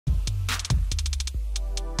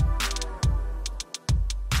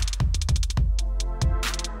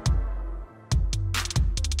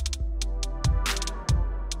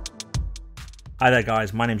Hi there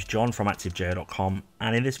guys, my name's John from ActiveJR.com,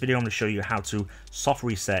 and in this video I'm going to show you how to soft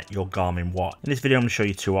reset your Garmin watch. In this video I'm going to show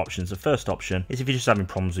you two options. The first option is if you're just having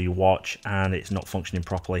problems with your watch and it's not functioning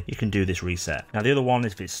properly, you can do this reset. Now the other one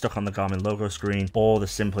is if it's stuck on the Garmin logo screen or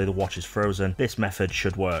simply the watch is frozen, this method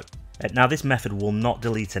should work. Now this method will not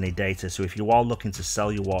delete any data, so if you are looking to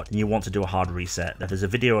sell your watch and you want to do a hard reset, there's a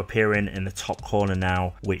video appearing in the top corner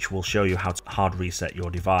now which will show you how to hard reset your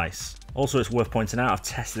device. Also, it's worth pointing out, I've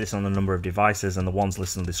tested this on a number of devices and the ones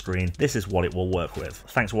listed on the screen, this is what it will work with.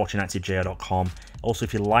 Thanks for watching ActiveJR.com. Also,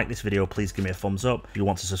 if you like this video, please give me a thumbs up. If you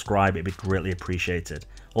want to subscribe, it'd be greatly appreciated.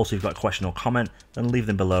 Also, if you've got a question or comment, then leave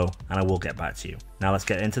them below and I will get back to you. Now let's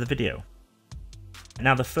get into the video.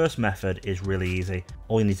 Now the first method is really easy.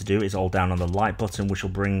 All you need to do is hold down on the light button, which will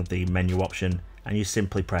bring the menu option, and you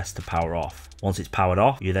simply press to power off. Once it's powered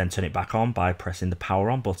off, you then turn it back on by pressing the power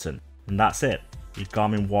on button. And that's it. Your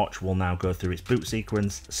Garmin watch will now go through its boot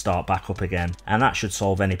sequence, start back up again, and that should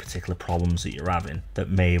solve any particular problems that you're having that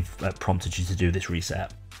may have prompted you to do this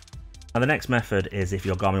reset. Now the next method is if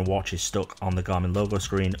your Garmin watch is stuck on the Garmin logo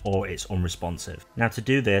screen or it's unresponsive. Now to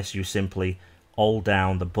do this, you simply hold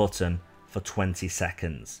down the button for 20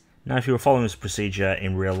 seconds. Now if you were following this procedure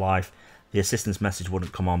in real life, the assistance message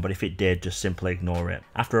wouldn't come on, but if it did, just simply ignore it.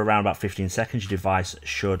 After around about 15 seconds, your device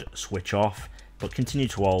should switch off, but continue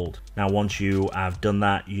to hold. Now once you have done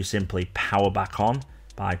that, you simply power back on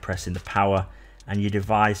by pressing the power and your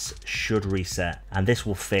device should reset, and this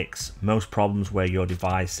will fix most problems where your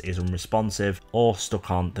device is unresponsive or stuck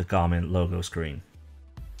on the Garmin logo screen.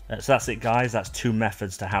 So that's it guys, that's two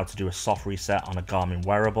methods to how to do a soft reset on a Garmin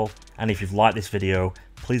wearable. And if you've liked this video,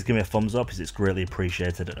 please give me a thumbs up as it's greatly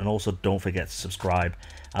appreciated, and also don't forget to subscribe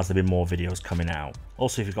as there'll be more videos coming out.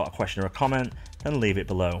 Also if you've got a question or a comment, then leave it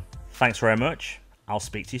below. Thanks very much, I'll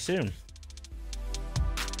speak to you soon.